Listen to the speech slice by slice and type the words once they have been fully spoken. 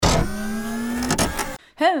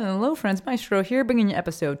Hello friends, Maestro here, bringing you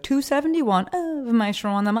episode 271 of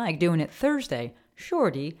Maestro on the Mic, doing it Thursday,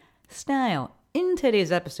 shorty style. In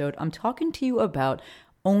today's episode, I'm talking to you about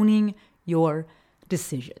owning your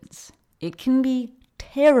decisions. It can be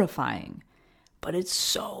terrifying, but it's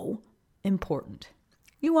so important.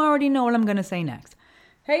 You already know what I'm going to say next.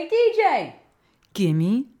 Hey DJ, give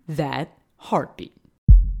me that heartbeat.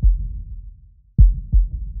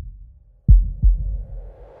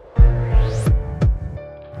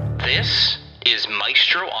 This is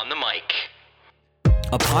Maestro on the Mic,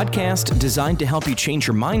 a podcast designed to help you change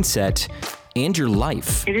your mindset and your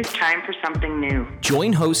life. It is time for something new.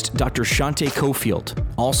 Join host Dr. Shante Cofield,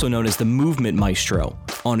 also known as the Movement Maestro,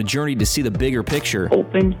 on a journey to see the bigger picture,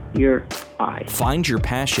 Open your eyes. find your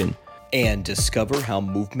passion, and discover how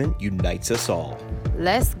movement unites us all.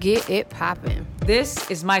 Let's get it poppin'. This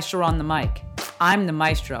is Maestro on the Mic. I'm the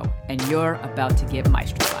Maestro, and you're about to get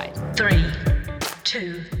Maestrofied. 3,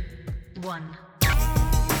 2, 1.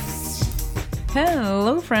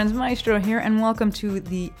 Hello friends, Maestro here, and welcome to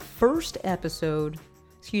the first short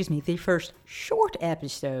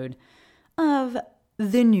episode of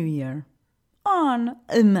the new year on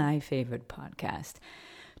my favorite podcast.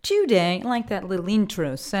 Today, like that little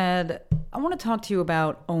intro said, I want to talk to you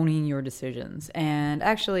about owning your decisions. And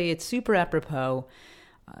actually, it's super apropos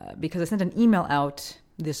because I sent an email out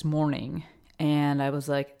this morning and I was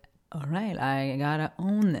like, all right, I gotta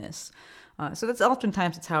own this. So that's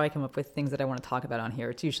oftentimes how I come up with things that I want to talk about on here.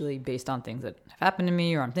 It's usually based on things that have happened to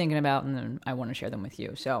me or I'm thinking about, and then I want to share them with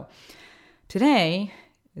you. So today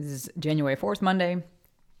is January 4th, Monday,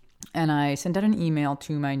 and I sent out an email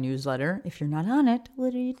to my newsletter. If you're not on it,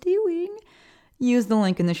 what are you doing? Use the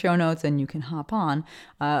link in the show notes and you can hop on.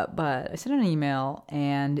 But I sent an email,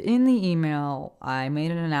 and in the email, I made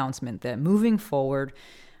an announcement that moving forward,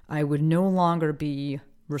 I would no longer be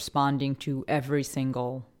responding to every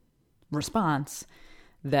single response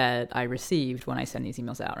that I received when I send these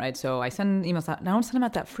emails out, right? So I send emails out, and I don't send them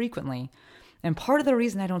out that frequently. And part of the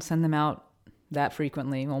reason I don't send them out that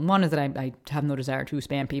frequently, well, one is that I have no desire to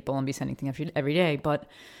spam people and be sending things every day, but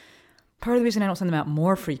part of the reason I don't send them out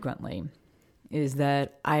more frequently is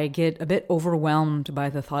that I get a bit overwhelmed by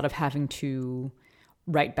the thought of having to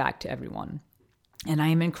write back to everyone. And I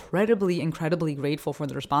am incredibly, incredibly grateful for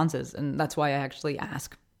the responses. And that's why I actually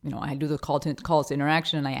ask, I do the calls to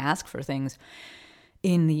interaction and I ask for things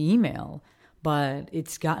in the email. But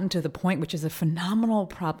it's gotten to the point, which is a phenomenal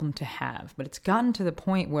problem to have, but it's gotten to the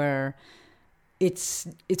point where it's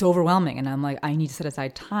overwhelming. And I'm like, I need to set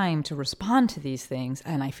aside time to respond to these things.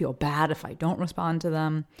 And I feel bad if I don't respond to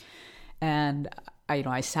them. And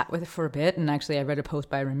I sat with it for a bit. And actually I read a post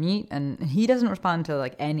by Ramit, and he doesn't respond to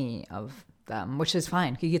like any of them, which is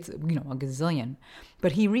fine. He gets, a gazillion,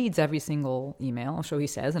 but he reads every single email, so he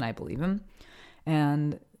says, and I believe him.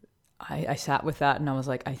 And I sat with that and I was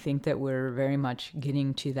like, I think that we're very much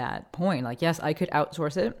getting to that point. Like, yes, I could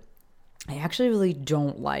outsource it. I actually really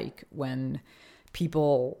don't like when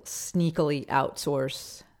people sneakily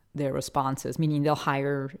outsource their responses, meaning they'll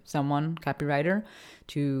hire someone, copywriter,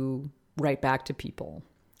 to write back to people.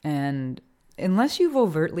 And unless you've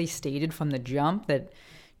overtly stated from the jump that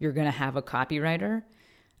you're going to have a copywriter,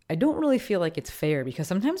 I don't really feel like it's fair, because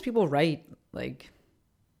sometimes people write like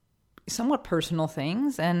somewhat personal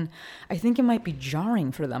things, and I think it might be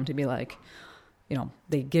jarring for them to be like,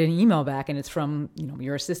 they get an email back and it's from,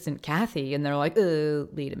 your assistant Kathy, and they're like,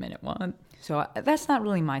 wait a minute, what? So that's not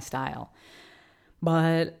really my style.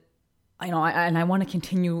 But I want to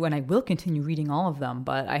continue, and I will continue reading all of them,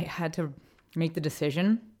 but I had to make the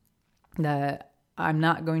decision that I'm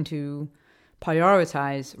not going to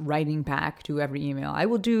prioritize writing back to every email. I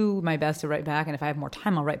will do my best to write back, and if I have more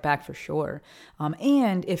time, I'll write back for sure.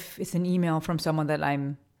 And if it's an email from someone that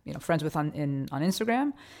I'm, friends with on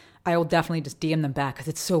Instagram, I will definitely just DM them back, because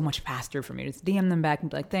it's so much faster for me to just DM them back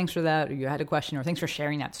and be like, thanks for that, or you had a question, or thanks for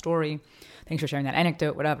sharing that story, thanks for sharing that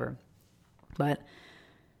anecdote, whatever. But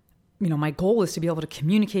my goal is to be able to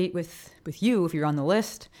communicate with you if you're on the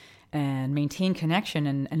list, and maintain connection,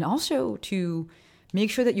 and also to make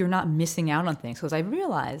sure that you're not missing out on things. Because I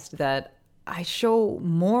realized that I show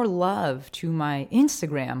more love to my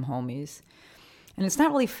Instagram homies, and it's not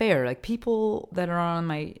really fair. Like, people that are on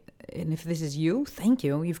my, and if this is you, thank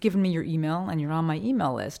you. You've given me your email and you're on my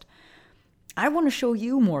email list. I want to show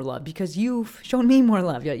you more love because you've shown me more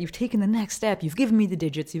love. You've taken the next step. You've given me the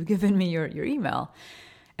digits. You've given me your email.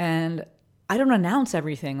 And I don't announce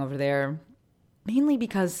everything over there, mainly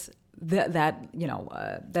because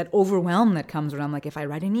that overwhelm that comes around. Like, if I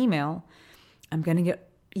write an email, I'm going to get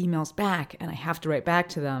emails back, and I have to write back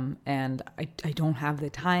to them, and I don't have the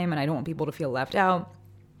time, and I don't want people to feel left out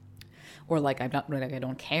or like I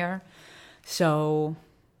don't care. So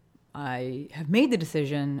I have made the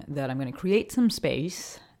decision that I'm going to create some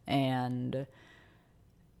space and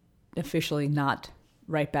officially not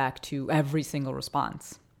write back to every single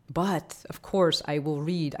response. But, of course, I will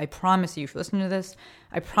read. I promise you, if you're listening to this,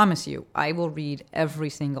 I promise you, I will read every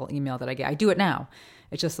single email that I get. I do it now.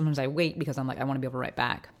 It's just sometimes I wait because I'm like, I want to be able to write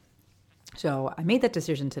back. So I made that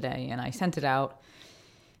decision today, and I sent it out.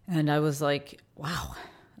 And I was like, wow.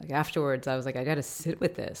 Like afterwards, I was like, I got to sit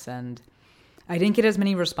with this. And I didn't get as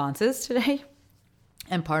many responses today.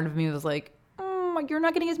 And part of me was like, you're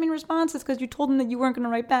not getting as many responses because you told them that you weren't going to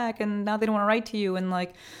write back, and now they don't want to write to you, and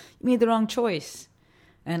like you made the wrong choice.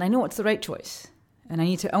 And I know it's the right choice, and I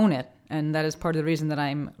need to own it. And that is part of the reason that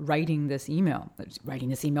I'm writing this email.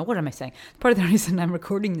 What am I saying? Part of the reason I'm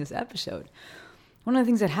recording this episode. One of the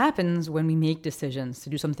things that happens when we make decisions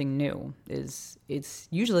to do something new is it's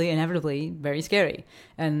usually inevitably very scary.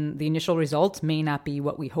 And the initial results may not be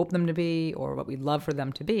what we hope them to be or what we'd love for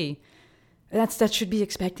them to be. That should be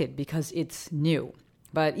expected because it's new.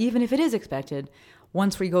 But even if it is expected,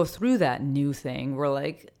 once we go through that new thing, we're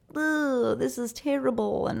like, oh, this is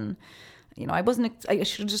terrible. And, I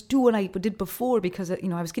should just do what I did before because, I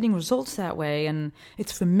was getting results that way. And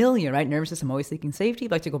it's familiar, right? Nervous system always seeking safety.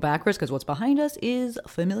 I'd like to go backwards because what's behind us is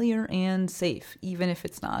familiar and safe, even if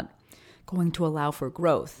it's not going to allow for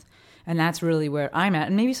growth. And that's really where I'm at.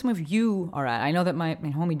 And maybe some of you are at. I know that my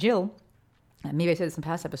homie Jill, maybe I said this in the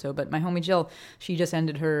past episode, but my homie Jill, she just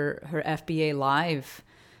ended her FBA Live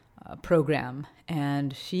program,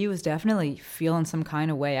 and she was definitely feeling some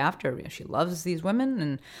kind of way after. She loves these women,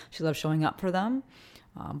 and she loves showing up for them,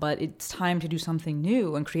 but it's time to do something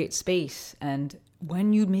new and create space. And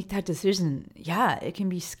when you make that decision, it can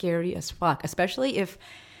be scary as fuck, especially if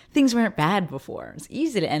things weren't bad before. It's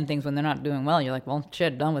easy to end things when they're not doing well. You're like, well,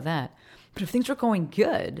 shit, done with that. But if things are going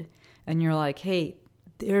good, and you're like, hey,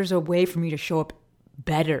 there's a way for me to show up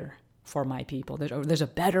better for my people. There's a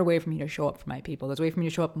better way for me to show up for my people. There's a way for me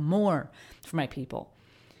to show up more for my people.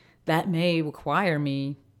 That may require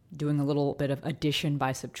me doing a little bit of addition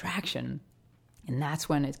by subtraction. And that's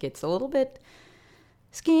when it gets a little bit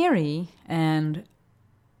scary. And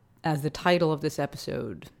as the title of this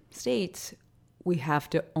episode states, we have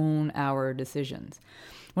to own our decisions.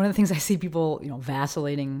 One of the things I see people,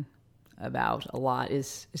 vacillating about a lot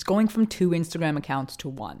is going from 2 Instagram accounts to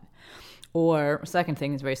 1. Or a second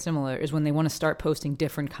thing is very similar is when they want to start posting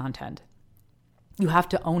different content. You have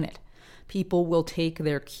to own it. People will take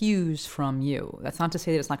their cues from you. That's not to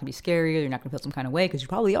say that it's not going to be scary or you're not going to feel some kind of way, because you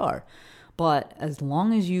probably are. But as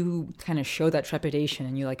long as you kind of show that trepidation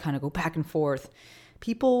and you like kind of go back and forth,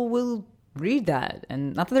 people will read that.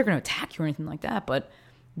 And not that they're going to attack you or anything like that, but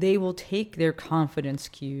they will take their confidence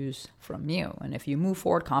cues from you. And if you move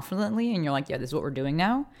forward confidently and you're like, yeah, this is what we're doing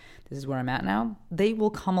now, this is where I'm at now, they will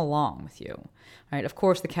come along with you. Right? Of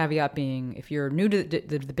course, the caveat being, if you're new to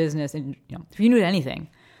the business and if you're new to anything,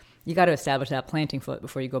 you got to establish that planting foot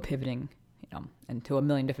before you go pivoting, into a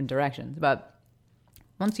million different directions. But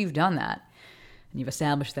once you've done that, and you've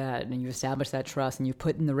established that, and you've established that trust, and you've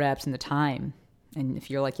put in the reps and the time, and if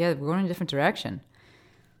you're like, yeah, we're going in a different direction,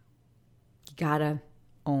 you gotta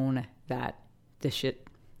own this shit.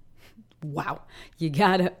 Wow. You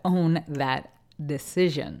gotta own that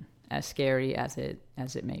decision, as scary as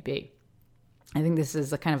it may be. I think this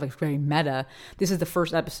is a kind of like very meta. This is the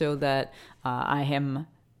first episode that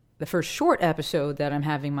the first short episode that I'm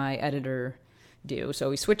having my editor do.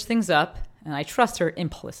 So we switch things up, and I trust her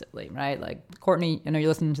implicitly, right? Like, Courtney, I know you're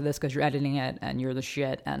listening to this because you're editing it, and you're the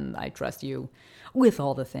shit, and I trust you with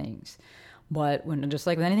all the things. But when, just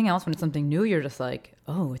like with anything else, when it's something new, you're just like,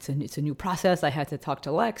 oh, it's a new process. I had to talk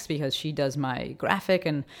to Lex because she does my graphic,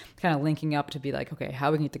 and kind of linking up to be like, okay,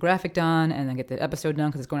 how we can get the graphic done and then get the episode done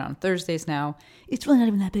because it's going out on Thursdays now. It's really not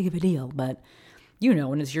even that big of a deal, but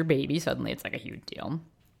when it's your baby, suddenly it's like a huge deal.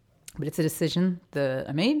 But it's a decision that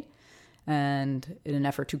I made, and in an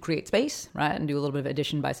effort to create space, right, and do a little bit of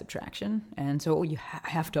addition by subtraction. And so you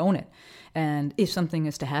have to own it. And if something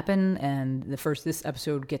is to happen and this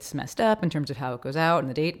episode gets messed up in terms of how it goes out and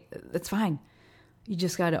the date, that's fine. You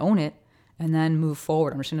just got to own it and then move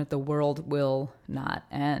forward. Understand that the world will not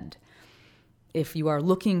end. If you are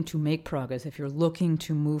looking to make progress, if you're looking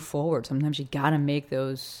to move forward, sometimes you got to make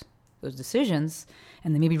those decisions,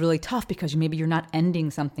 and they may be really tough because maybe you're not ending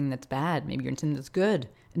something that's bad. Maybe you're in something that's good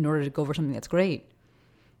in order to go for something that's great.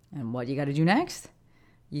 And what you got to do next?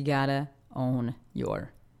 You got to own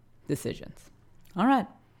your decisions. All right.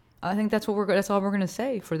 I think that's all we're going to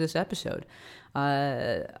say for this episode.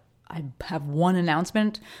 I have one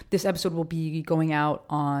announcement. This episode will be going out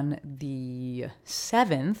on the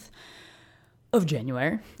 7th. of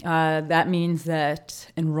January. That means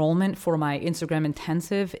that enrollment for my Instagram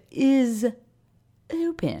intensive is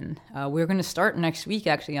open. We're going to start next week,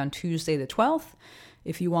 actually, on Tuesday the 12th.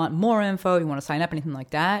 If you want more info, you want to sign up, anything like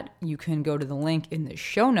that, you can go to the link in the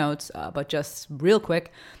show notes. But just real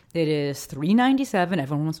quick, it is $397.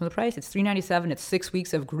 Everyone wants to know the price. It's $397. It's 6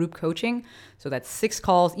 weeks of group coaching. So that's 6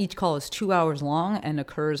 calls. Each call is 2 hours long and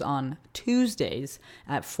occurs on Tuesdays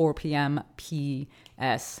at 4 p.m.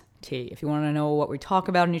 PST. If you want to know what we talk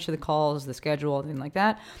about in each of the calls, the schedule, anything like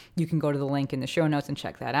that, you can go to the link in the show notes and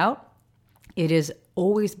check that out. It is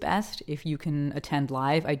always best if you can attend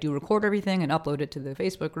live. I do record everything and upload it to the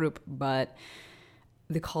Facebook group, but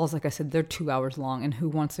the calls, like I said, they're 2 hours long, and who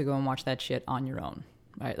wants to go and watch that shit on your own,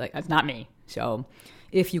 right? Like, that's not me. So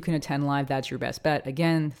if you can attend live, that's your best bet.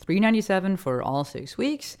 Again, $397 for all 6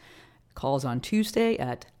 weeks. Calls on Tuesday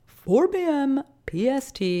at 4 p.m.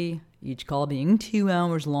 PST, each call being 2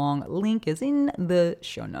 hours long. Link is in the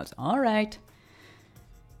show notes. All right.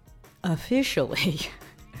 Officially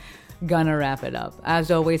gonna wrap it up. As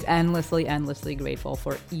always, endlessly grateful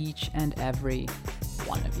for each and every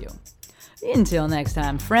one of you. Until next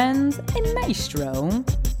time, friends, a maestro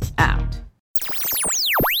out.